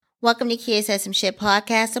Welcome to Kids Said Some Shit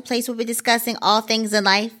podcast, a place where we're discussing all things in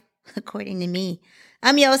life, according to me.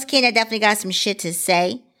 I'm your host, Ken. I definitely got some shit to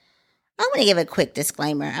say. I want to give a quick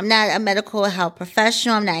disclaimer. I'm not a medical health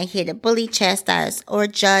professional. I'm not here to bully, chastise, or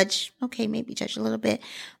judge. Okay, maybe judge a little bit.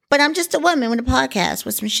 But I'm just a woman with a podcast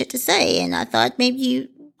with some shit to say, and I thought maybe you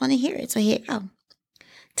want to hear it, so here you go.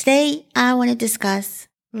 Today, I want to discuss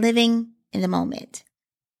living in the moment.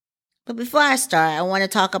 But before I start, I want to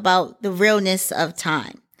talk about the realness of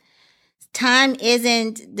time. Time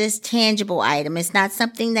isn't this tangible item. It's not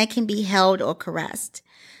something that can be held or caressed.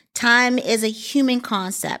 Time is a human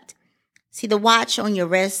concept. See, the watch on your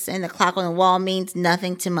wrist and the clock on the wall means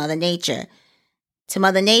nothing to Mother Nature. To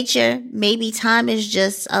Mother Nature, maybe time is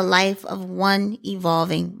just a life of one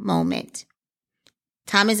evolving moment.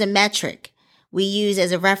 Time is a metric we use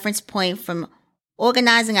as a reference point from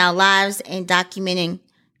organizing our lives and documenting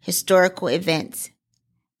historical events.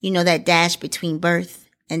 You know, that dash between birth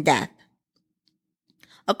and death.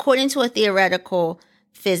 According to a theoretical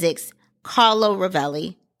physics, Carlo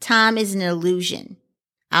Rovelli, time is an illusion.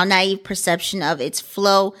 Our naive perception of its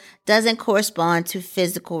flow doesn't correspond to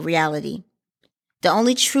physical reality. The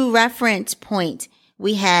only true reference point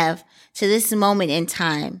we have to this moment in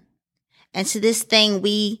time and to this thing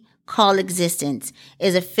we call existence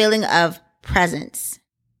is a feeling of presence,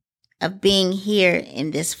 of being here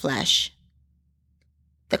in this flesh.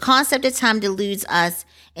 The concept of time deludes us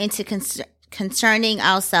into concerning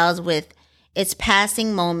ourselves with its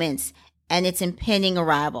passing moments and its impending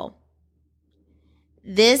arrival.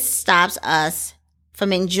 This stops us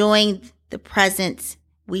from enjoying the presence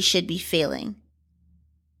we should be feeling.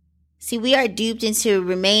 See, we are duped into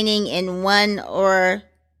remaining in one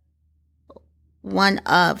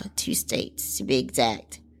of two states, to be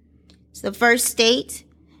exact. So the first state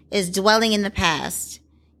is dwelling in the past,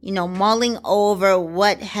 mulling over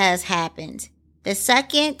what has happened. The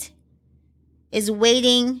second is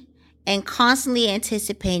waiting and constantly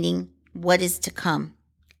anticipating what is to come.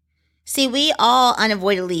 See, we all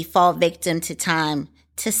unavoidably fall victim to time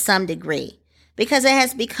to some degree because it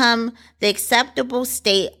has become the acceptable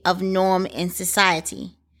state of norm in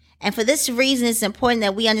society. And for this reason, it's important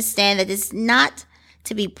that we understand that it's not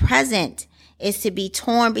to be present, it's to be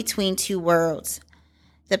torn between two worlds,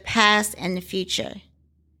 the past and the future.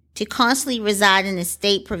 To constantly reside in a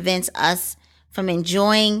state prevents us from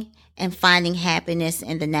enjoying and finding happiness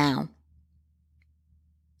in the now.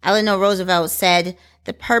 Eleanor Roosevelt said,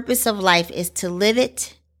 "The purpose of life is to live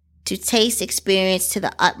it, to taste experience to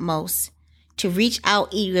the utmost, to reach out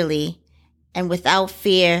eagerly and without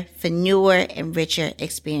fear for newer and richer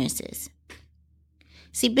experiences."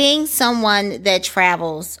 See, being someone that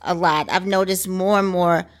travels a lot, I've noticed more and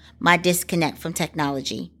more my disconnect from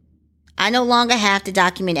technology. I no longer have to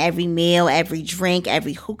document every meal, every drink,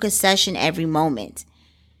 every hookah session, every moment.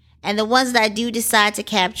 And the ones that I do decide to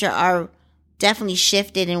capture are definitely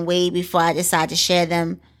shifted and weighed before I decide to share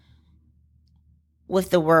them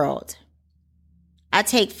with the world. I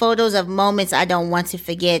take photos of moments I don't want to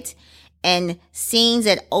forget and scenes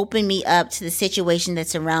that open me up to the situation that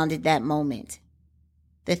surrounded that moment.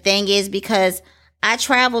 The thing is, because I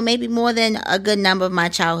travel maybe more than a good number of my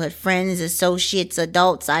childhood friends, associates,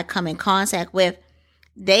 adults I come in contact with,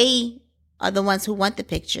 they are the ones who want the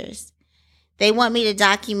pictures. They want me to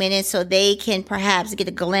document it so they can perhaps get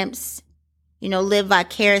a glimpse, live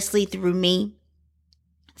vicariously through me,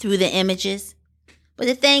 through the images. But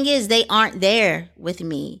the thing is, they aren't there with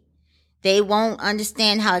me. They won't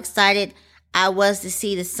understand how excited I was to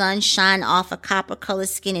see the sun shine off a copper-colored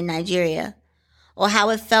skin in Nigeria, or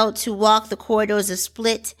how it felt to walk the corridors of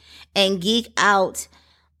Split and geek out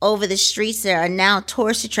over the streets that are now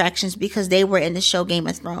tourist attractions because they were in the show Game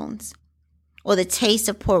of Thrones. Or the taste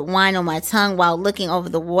of port wine on my tongue while looking over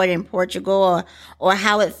the water in Portugal, or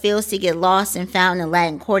how it feels to get lost and found in the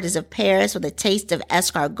Latin quarters of Paris, or the taste of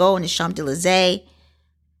escargot in the Champs-Élysées,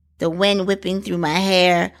 the wind whipping through my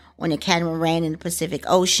hair on a catamaran in the Pacific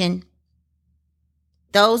Ocean.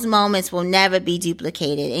 Those moments will never be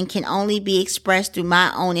duplicated and can only be expressed through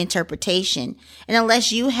my own interpretation. And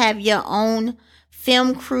unless you have your own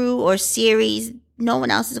film crew or series, no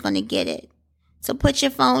one else is going to get it. So put your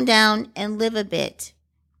phone down and live a bit.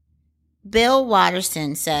 Bill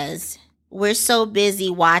Watterson says, "We're so busy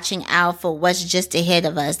watching out for what's just ahead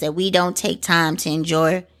of us that we don't take time to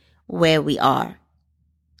enjoy where we are."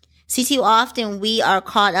 See, too often we are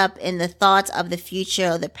caught up in the thoughts of the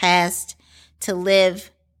future or the past to live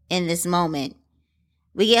in this moment.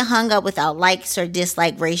 We get hung up with our likes or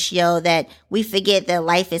dislike ratio that we forget that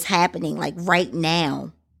life is happening like right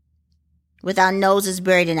now. With our noses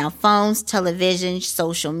buried in our phones, television,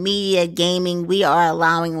 social media, gaming, we are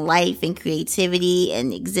allowing life and creativity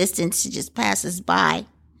and existence to just pass us by.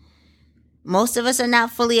 Most of us are not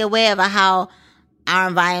fully aware of how our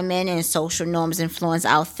environment and social norms influence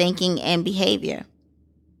our thinking and behavior.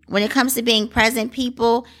 When it comes to being present,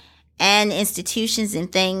 people and institutions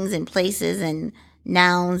and things and places and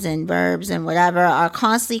nouns and verbs and whatever are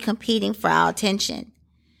constantly competing for our attention.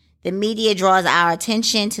 The media draws our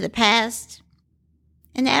attention to the past,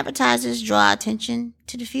 and the advertisers draw our attention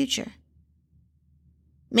to the future.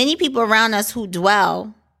 Many people around us who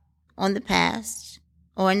dwell on the past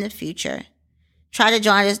or in the future try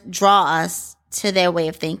to draw us to their way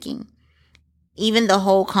of thinking. Even the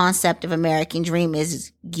whole concept of American dream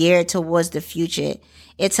is geared towards the future.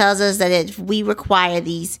 It tells us that if we require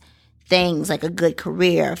these things like a good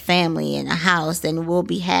career, a family, and a house, then we'll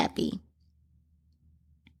be happy.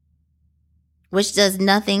 Which does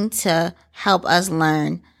nothing to help us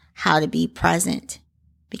learn how to be present,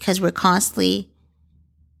 because we're constantly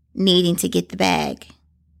needing to get the bag.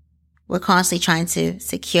 We're constantly trying to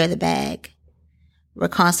secure the bag. We're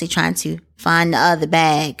constantly trying to find the other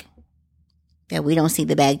bag that we don't see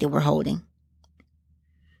the bag that we're holding.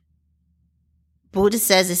 Buddha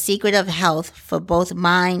says the secret of health for both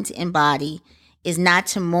mind and body is not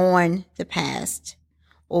to mourn the past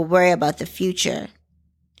or worry about the future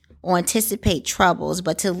or anticipate troubles,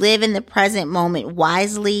 but to live in the present moment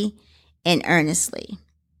wisely and earnestly.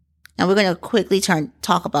 Now we're going to quickly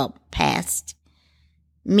talk about past.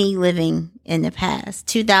 Me living in the past.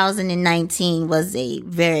 2019 was a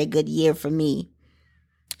very good year for me.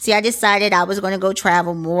 See, I decided I was going to go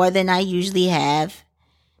travel more than I usually have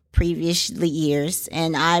previous years.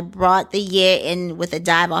 And I brought the year in with a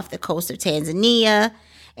dive off the coast of Tanzania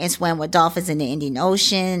and swam with dolphins in the Indian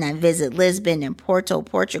Ocean. I visited Lisbon and Porto,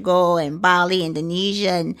 Portugal, and Bali,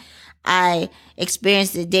 Indonesia. And I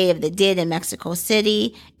experienced the Day of the Dead in Mexico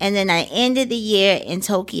City. And then I ended the year in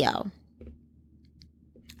Tokyo.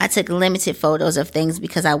 I took limited photos of things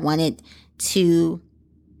because I wanted to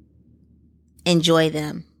enjoy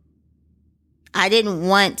them. I didn't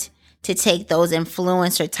want to take those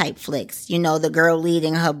influencer type flicks. You know, the girl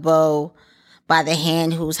leading her beau by the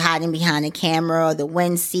hand who's hiding behind a camera, or the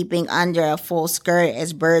wind seeping under a full skirt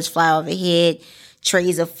as birds fly overhead,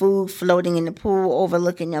 trays of food floating in the pool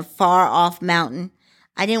overlooking a far off mountain.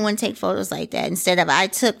 I didn't want to take photos like that. Instead I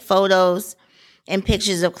took photos and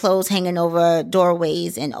pictures of clothes hanging over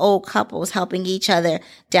doorways and old couples helping each other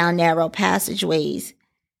down narrow passageways.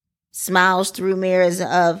 Smiles through mirrors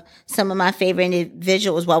of some of my favorite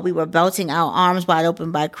individuals while we were belting our arms wide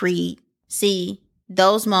open by Creed. See,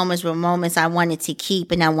 those moments were moments I wanted to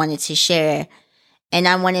keep and I wanted to share. And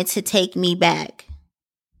I wanted to take me back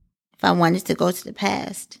if I wanted to go to the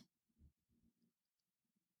past.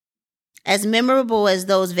 As memorable as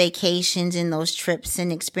those vacations and those trips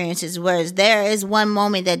and experiences were, there is one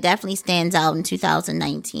moment that definitely stands out in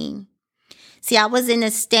 2019. See, I was in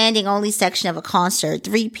a standing only section of a concert,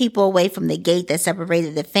 3 people away from the gate that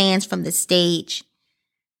separated the fans from the stage.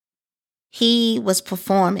 He was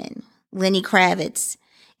performing, Lenny Kravitz,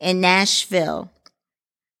 in Nashville.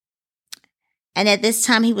 And at this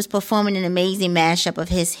time, he was performing an amazing mashup of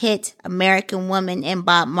his hit, American Woman, and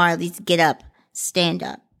Bob Marley's Get Up, Stand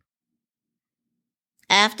Up.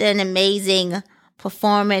 After an amazing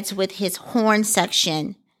performance with his horn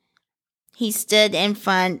section, he stood in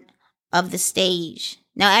front of the stage.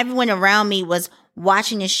 Now, everyone around me was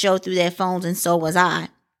watching the show through their phones, and so was I.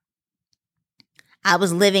 I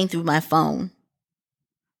was living through my phone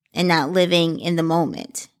and not living in the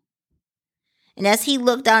moment. And as he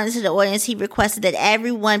looked out into the audience, he requested that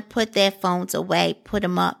everyone put their phones away, put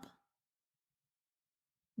them up.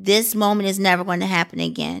 This moment is never going to happen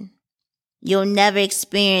again. You'll never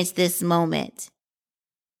experience this moment.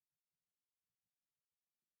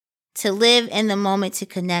 To live in the moment, to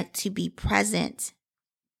connect, to be present.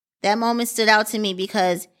 That moment stood out to me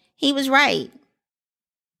because he was right.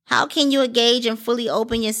 How can you engage and fully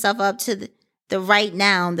open yourself up to the right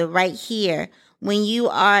now, the right here, when you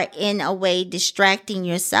are in a way distracting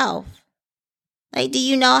yourself? Like, do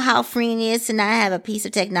you know how freeing it is to not have a piece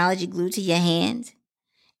of technology glued to your hand?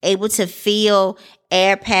 Able to feel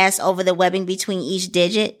air pass over the webbing between each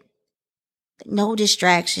digit? No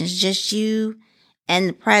distractions, just you and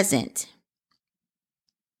the present.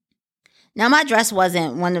 Now, my dress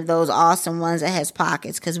wasn't one of those awesome ones that has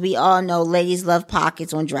pockets, because we all know ladies love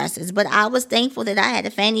pockets on dresses. But I was thankful that I had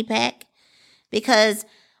a fanny pack, because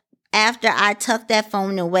after I tucked that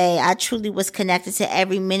phone away, I truly was connected to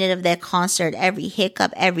every minute of that concert, every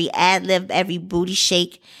hiccup, every ad lib, every booty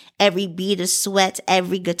shake, every bead of sweat,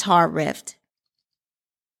 every guitar riff.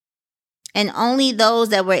 And only those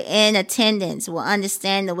that were in attendance will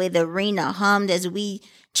understand the way the arena hummed as we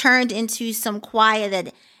turned into some choir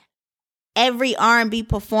that every R&B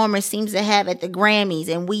performer seems to have at the Grammys,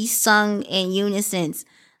 and we sung in unison,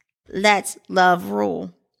 "Let Love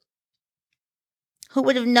Rule." Who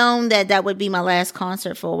would have known that that would be my last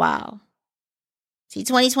concert for a while? See,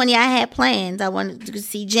 2020, I had plans. I wanted to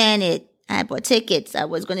see Janet. I had bought tickets. I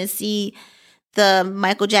was going to see the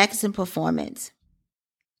Michael Jackson performance.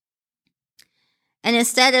 And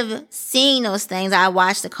instead of seeing those things, I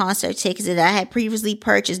watched the concert tickets that I had previously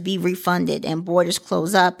purchased be refunded and borders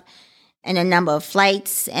close up and a number of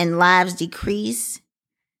flights and lives decrease.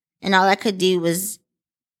 And all I could do was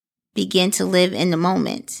begin to live in the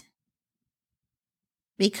moment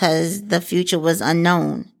because the future was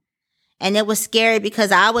unknown. And it was scary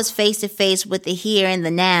because I was face to face with the here and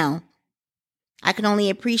the now. I could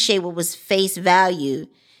only appreciate what was face value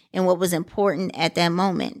and what was important at that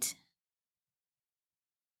moment.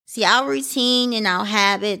 See, our routine and our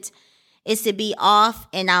habit is to be off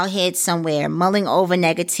in our head somewhere, mulling over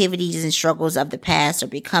negativities and struggles of the past or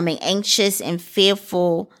becoming anxious and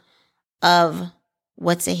fearful of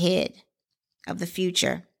what's ahead, of the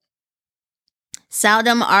future.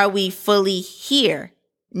 Seldom are we fully here,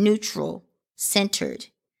 neutral, centered,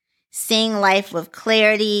 seeing life with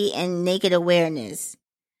clarity and naked awareness.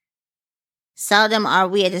 Seldom are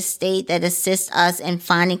we at a state that assists us in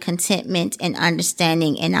finding contentment and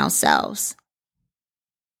understanding in ourselves.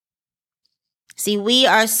 See, we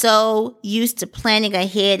are so used to planning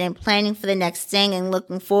ahead and planning for the next thing and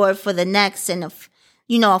looking forward for the next and a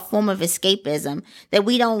form of escapism that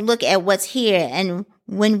we don't look at what's here. And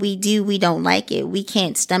when we do, we don't like it. We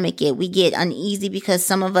can't stomach it. We get uneasy because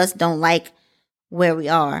some of us don't like where we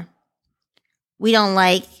are. We don't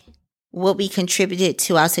like what we contributed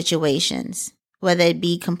to our situations, whether it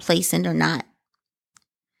be complacent or not.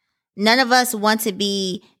 None of us want to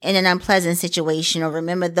be in an unpleasant situation or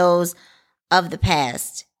remember those of the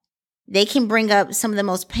past. They can bring up some of the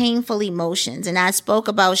most painful emotions. And I spoke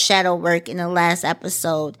about shadow work in the last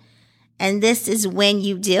episode. And this is when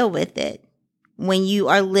you deal with it, when you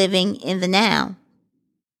are living in the now,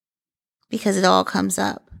 because it all comes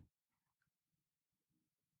up.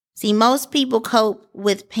 See, most people cope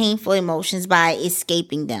with painful emotions by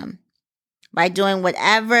escaping them, by doing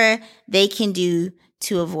whatever they can do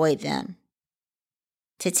to avoid them,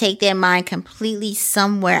 to take their mind completely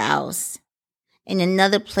somewhere else, in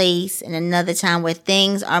another place, in another time where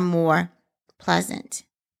things are more pleasant.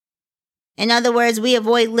 In other words, we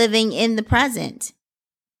avoid living in the present.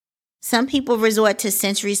 Some people resort to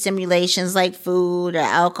sensory stimulations like food or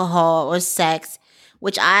alcohol or sex,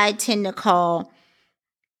 which I tend to call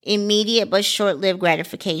immediate but short-lived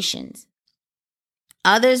gratifications.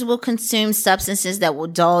 Others will consume substances that will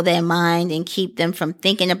dull their mind and keep them from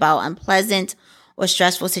thinking about unpleasant or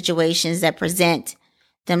stressful situations that present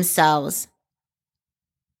themselves.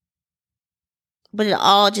 But it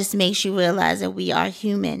all just makes you realize that we are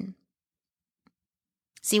human.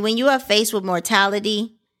 See, when you are faced with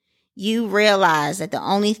mortality, you realize that the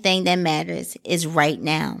only thing that matters is right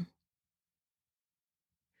now.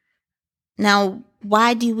 Now,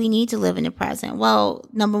 why do we need to live in the present? Well,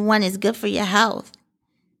 number one, it's good for your health.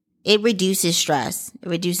 It reduces stress. It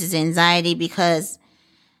reduces anxiety because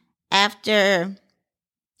after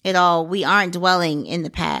it all, we aren't dwelling in the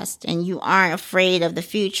past and you aren't afraid of the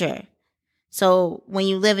future. So when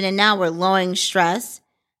you live in the now, we're lowering stress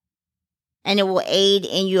and it will aid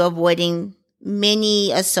in you avoiding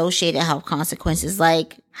many associated health consequences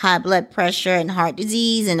like high blood pressure and heart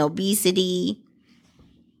disease and obesity.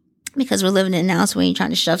 Because we're living in the now, so we ain't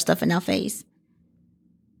trying to shove stuff in our face.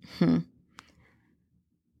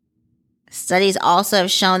 Studies also have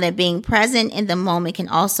shown that being present in the moment can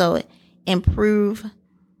also improve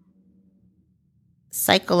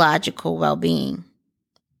psychological well-being.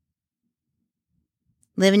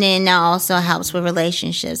 Living in now also helps with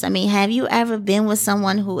relationships. I mean, have you ever been with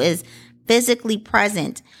someone who is physically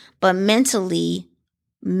present, but mentally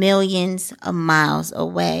millions of miles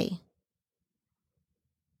away?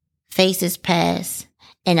 Faces pass,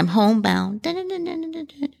 and I'm homebound.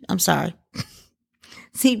 I'm sorry.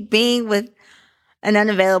 See, being with an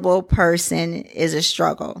unavailable person is a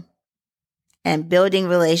struggle, and building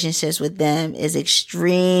relationships with them is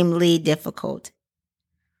extremely difficult.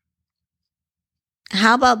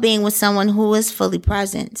 How about being with someone who is fully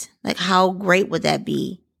present? Like, how great would that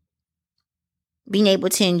be? Being able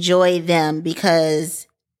to enjoy them because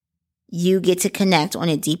you get to connect on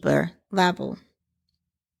a deeper level.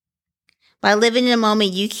 By living in the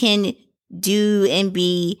moment, you can do and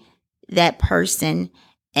be that person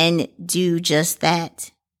and do just that.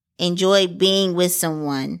 Enjoy being with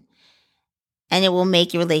someone and it will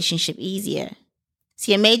make your relationship easier.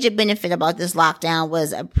 See, a major benefit about this lockdown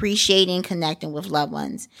was appreciating connecting with loved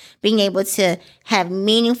ones, being able to have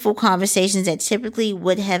meaningful conversations that typically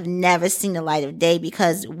would have never seen the light of day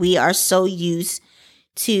because we are so used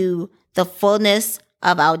to the fullness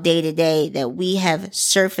of our day-to-day that we have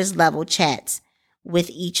surface level chats with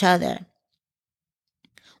each other.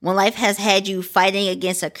 When life has had you fighting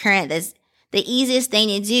against a current, that's the easiest thing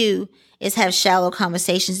to do is have shallow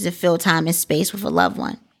conversations to fill time and space with a loved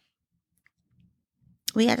one.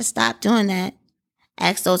 We got to stop doing that.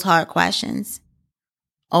 Ask those hard questions.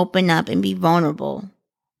 Open up and be vulnerable.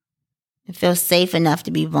 And feel safe enough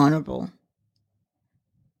to be vulnerable.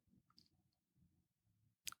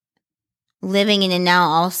 Living in the now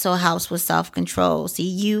also helps with self-control. See,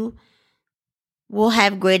 you will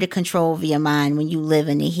have greater control over your mind when you live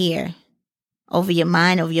in the here. Over your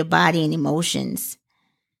mind, over your body and emotions.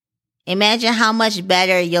 Imagine how much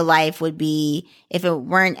better your life would be if it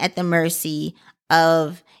weren't at the mercy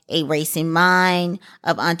of a racing mind,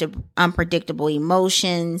 of unpredictable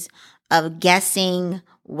emotions, of guessing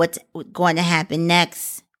what's going to happen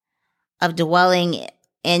next, of dwelling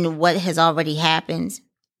in what has already happened.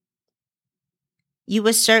 You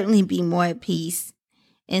would certainly be more at peace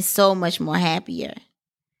and so much more happier.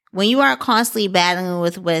 When you are constantly battling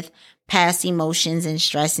with past emotions and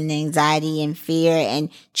stress and anxiety and fear and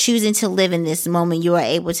choosing to live in this moment, you are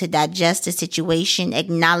able to digest the situation,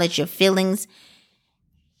 acknowledge your feelings,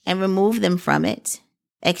 and remove them from it,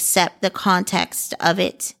 accept the context of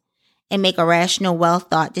it, and make a rational,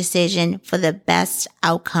 well-thought decision for the best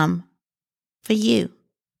outcome for you.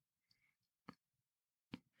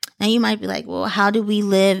 Now you might be like, well, how do we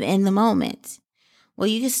live in the moment? Well,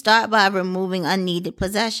 you can start by removing unneeded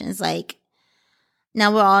possessions.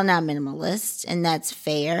 Now we're all not minimalists, and that's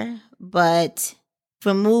fair, but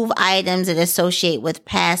remove items that associate with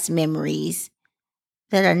past memories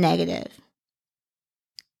that are negative.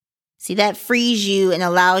 See, that frees you and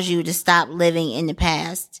allows you to stop living in the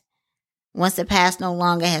past. Once the past no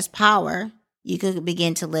longer has power, you could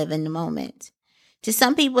begin to live in the moment. To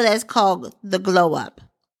some people, that's called the glow up.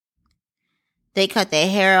 They cut their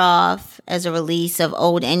hair off as a release of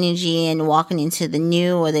old energy and walking into the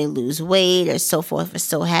new, or they lose weight or so forth or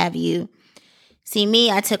so have you. See, me,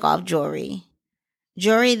 I took off jewelry.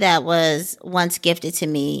 Jewelry that was once gifted to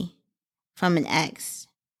me from an ex.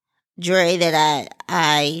 Jewelry that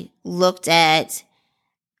I looked at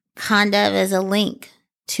kind of as a link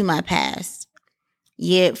to my past.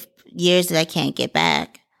 Years that I can't get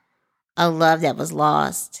back. A love that was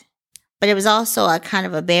lost. But it was also a kind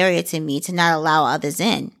of a barrier to me to not allow others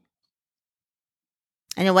in.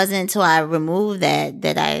 And it wasn't until I removed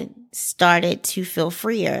that I started to feel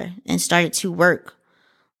freer and started to work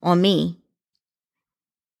on me.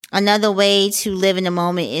 Another way to live in the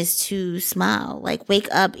moment is to smile. Wake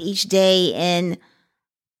up each day and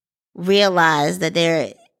realize that there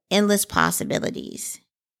are endless possibilities.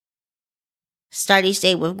 Start each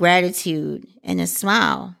day with gratitude and a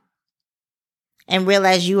smile. And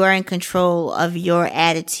realize you are in control of your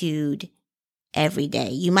attitude every day.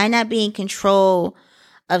 You might not be in control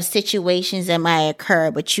of situations that might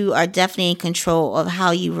occur, but you are definitely in control of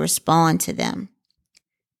how you respond to them.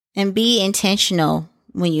 And be intentional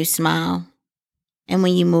when you smile and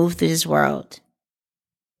when you move through this world.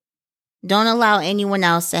 Don't allow anyone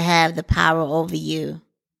else to have the power over you.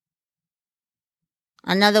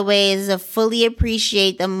 Another way is to fully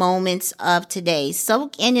appreciate the moments of today.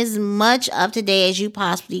 Soak in as much of today as you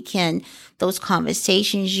possibly can. Those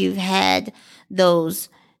conversations you've had, those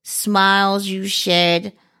smiles you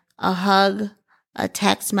shared, a hug, a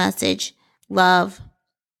text message, love,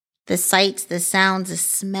 the sights, the sounds, the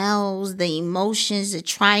smells, the emotions, the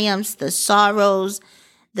triumphs, the sorrows,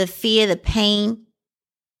 the fear, the pain.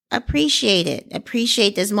 Appreciate it.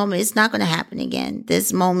 Appreciate this moment. It's not going to happen again.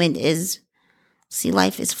 This moment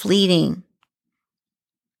life is fleeting.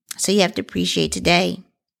 So you have to appreciate today.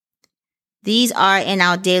 These are in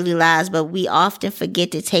our daily lives, but we often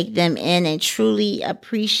forget to take them in and truly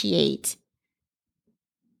appreciate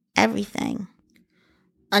everything.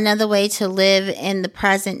 Another way to live in the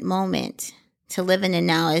present moment, to live in the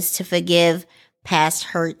now, is to forgive past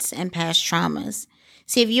hurts and past traumas.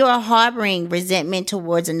 See, if you are harboring resentment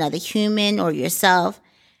towards another human or yourself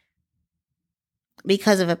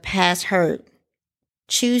because of a past hurt,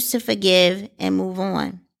 choose to forgive and move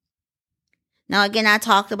on. Now, again, I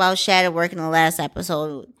talked about shadow work in the last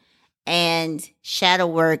episode, and shadow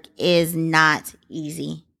work is not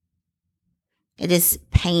easy. It is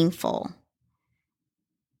painful.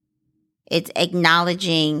 It's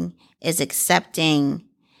acknowledging, it's accepting,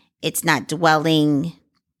 it's not dwelling,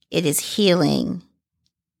 it is healing.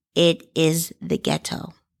 it is the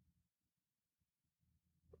ghetto.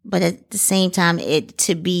 But at the same time,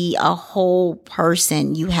 to be a whole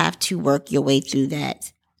person, you have to work your way through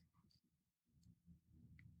that.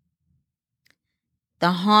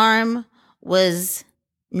 The harm was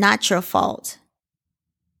not your fault,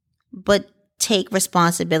 but take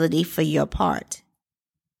responsibility for your part.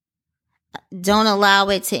 Don't allow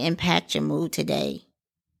it to impact your mood today.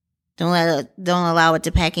 Don't allow it to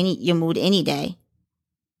impact your mood any day.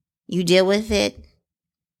 You deal with it,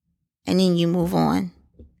 and then you move on.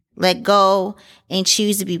 Let go and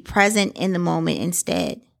choose to be present in the moment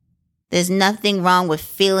instead. There's nothing wrong with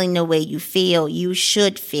feeling the way you feel. You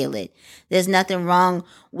should feel it. There's nothing wrong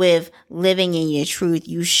with living in your truth.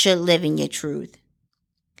 You should live in your truth.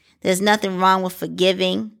 There's nothing wrong with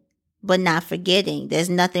forgiving, but not forgetting. There's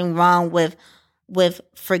nothing wrong with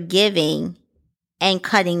forgiving and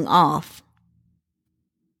cutting off.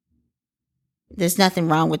 There's nothing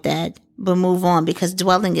wrong with that, but move on, because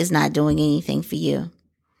dwelling is not doing anything for you.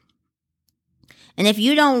 And if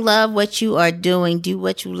you don't love what you are doing, do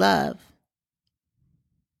what you love.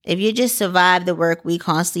 If you just survive the work week,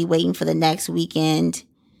 constantly waiting for the next weekend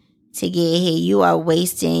to get here, you are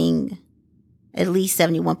wasting at least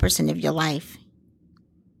 71% of your life.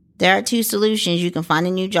 There are two solutions. You can find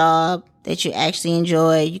a new job that you actually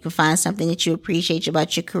enjoy. You can find something that you appreciate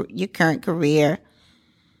about your current career.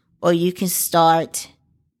 Or you can start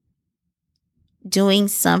doing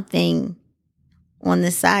something on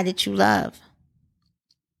the side that you love.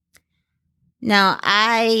 Now,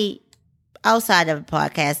 outside of a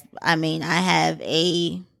podcast, I have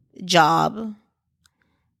a job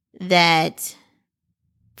that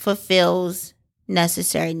fulfills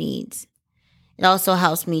necessary needs. It also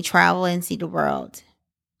helps me travel and see the world.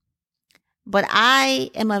 But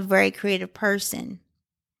I am a very creative person.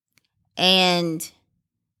 And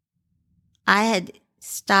I had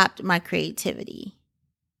stopped my creativity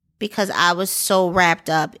because I was so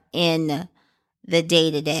wrapped up in the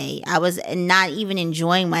day-to-day. I was not even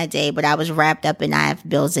enjoying my day, but I was wrapped up in I have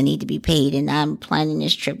bills that need to be paid, and I'm planning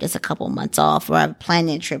this trip that's a couple months off, or I'm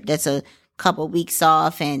planning a trip that's a couple weeks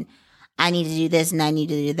off, and I need to do this and I need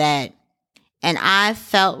to do that. And I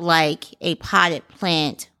felt like a potted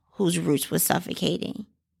plant whose roots were suffocating.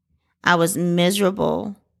 I was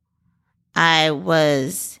miserable. I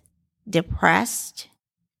was depressed.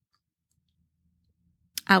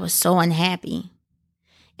 I was so unhappy.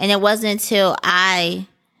 And it wasn't until I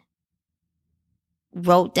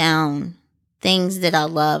wrote down things that I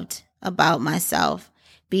loved about myself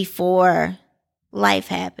before life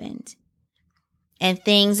happened, and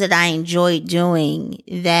things that I enjoyed doing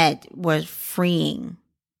that were freeing.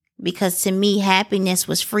 Because to me, happiness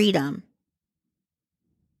was freedom.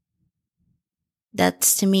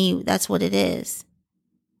 To me, that's what it is.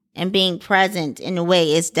 And being present in a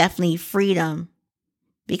way is definitely freedom,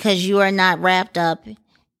 because you are not wrapped up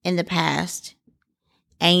in the past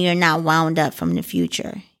and you're not wound up from the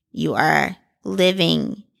future. You are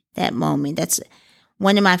living that moment. That's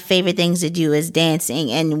one of my favorite things to do, is dancing.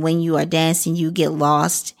 And when you are dancing, you get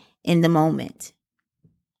lost in the moment.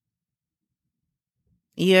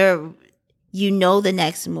 You know the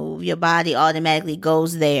next move. Your body automatically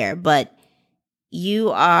goes there, but you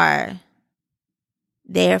are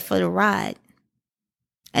there for the ride.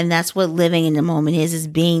 And that's what living in the moment is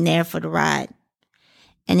being there for the ride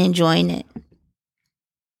and enjoying it.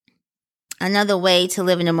 Another way to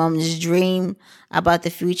live in the moment is dream about the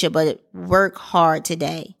future, but work hard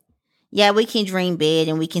today. Yeah, we can dream big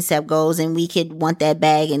and we can set goals and we could want that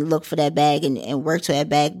bag and look for that bag and work to that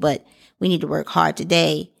bag, but we need to work hard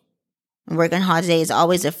today. And working hard today is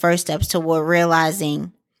always the first steps toward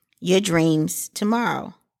realizing your dreams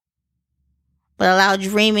tomorrow. But allow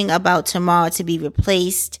dreaming about tomorrow to be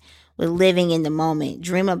replaced with living in the moment.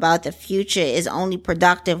 Dream about the future is only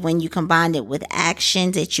productive when you combine it with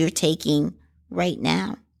actions that you're taking right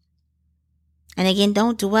now. And again,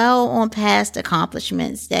 don't dwell on past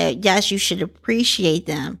accomplishments. That, yes, you should appreciate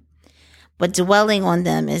them, but dwelling on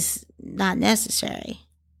them is not necessary.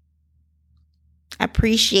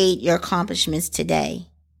 Appreciate your accomplishments today,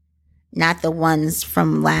 not the ones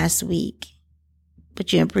from last week,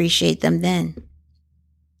 but you appreciate them then.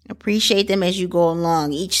 Appreciate them as you go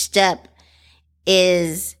along. Each step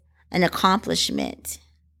is an accomplishment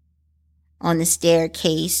on the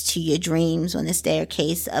staircase to your dreams, on the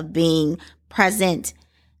staircase of being present.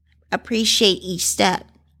 Appreciate each step.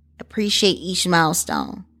 Appreciate each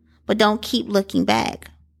milestone. But don't keep looking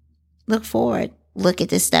back. Look forward. Look at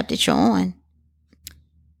the step that you're on.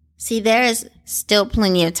 See, there is still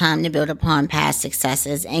plenty of time to build upon past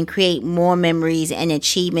successes and create more memories and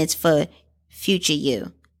achievements for future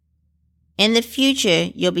you. In the future,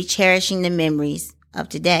 you'll be cherishing the memories of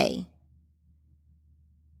today.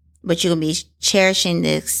 But you're going to be cherishing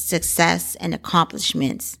the success and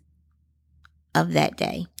accomplishments of that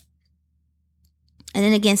day. And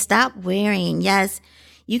then again, stop worrying. Yes,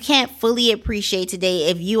 you can't fully appreciate today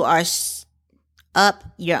if you are up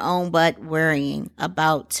your own butt worrying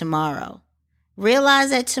about tomorrow. Realize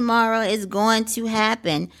that tomorrow is going to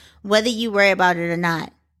happen, whether you worry about it or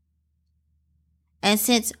not. And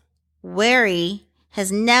since worry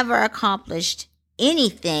has never accomplished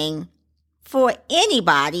anything for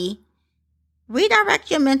anybody,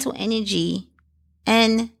 redirect your mental energy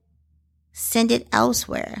and send it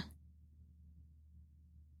elsewhere.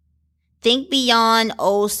 Think beyond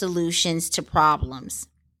old solutions to problems,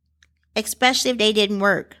 especially if they didn't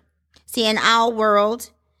work. See, in our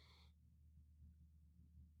world,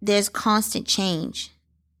 there's constant change.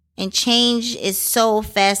 And change is so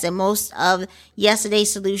fast that most of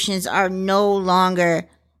yesterday's solutions are no longer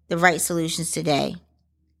the right solutions today.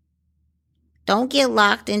 Don't get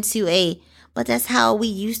locked into but that's how we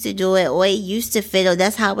used to do it, or it used to fit, or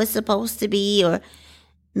that's how it's supposed to be, or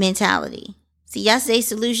mentality. See, yesterday's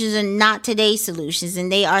solutions are not today's solutions,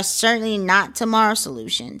 and they are certainly not tomorrow's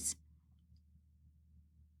solutions.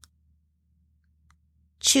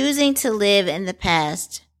 Choosing to live in the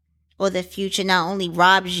past or the future not only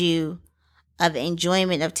robs you of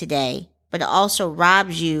enjoyment of today, but it also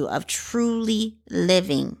robs you of truly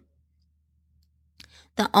living.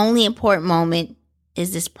 The only important moment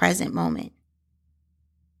is this present moment.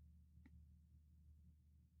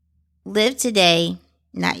 Live today,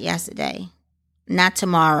 not yesterday, not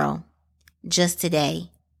tomorrow, just today.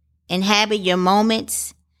 Inhabit your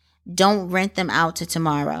moments. Don't rent them out to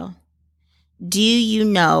tomorrow. Do you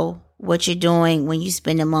know what you're doing when you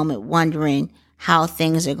spend a moment wondering how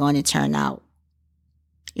things are going to turn out?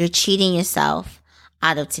 You're cheating yourself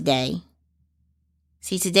out of today.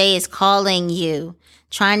 See, today is calling you,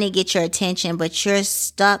 trying to get your attention, but you're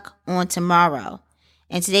stuck on tomorrow.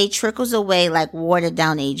 And today trickles away like watered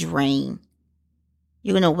down a drain.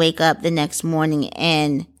 You're going to wake up the next morning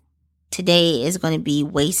and today is going to be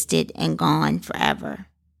wasted and gone forever.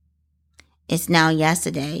 It's now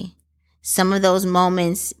yesterday. Some of those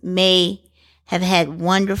moments may have had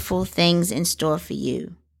wonderful things in store for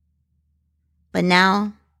you. But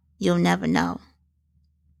now you'll never know.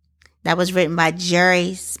 That was written by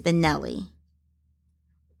Jerry Spinelli,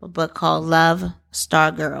 a book called Love,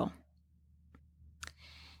 Stargirl.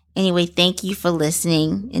 Anyway, thank you for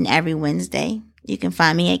listening. And every Wednesday, you can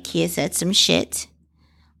find me at Kia Said Some Shit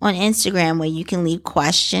on Instagram, where you can leave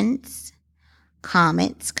questions,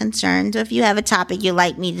 comments, concerns, or if you have a topic you'd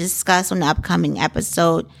like me to discuss on the upcoming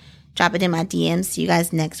episode, drop it in my DMs. See you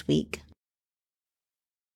guys next week.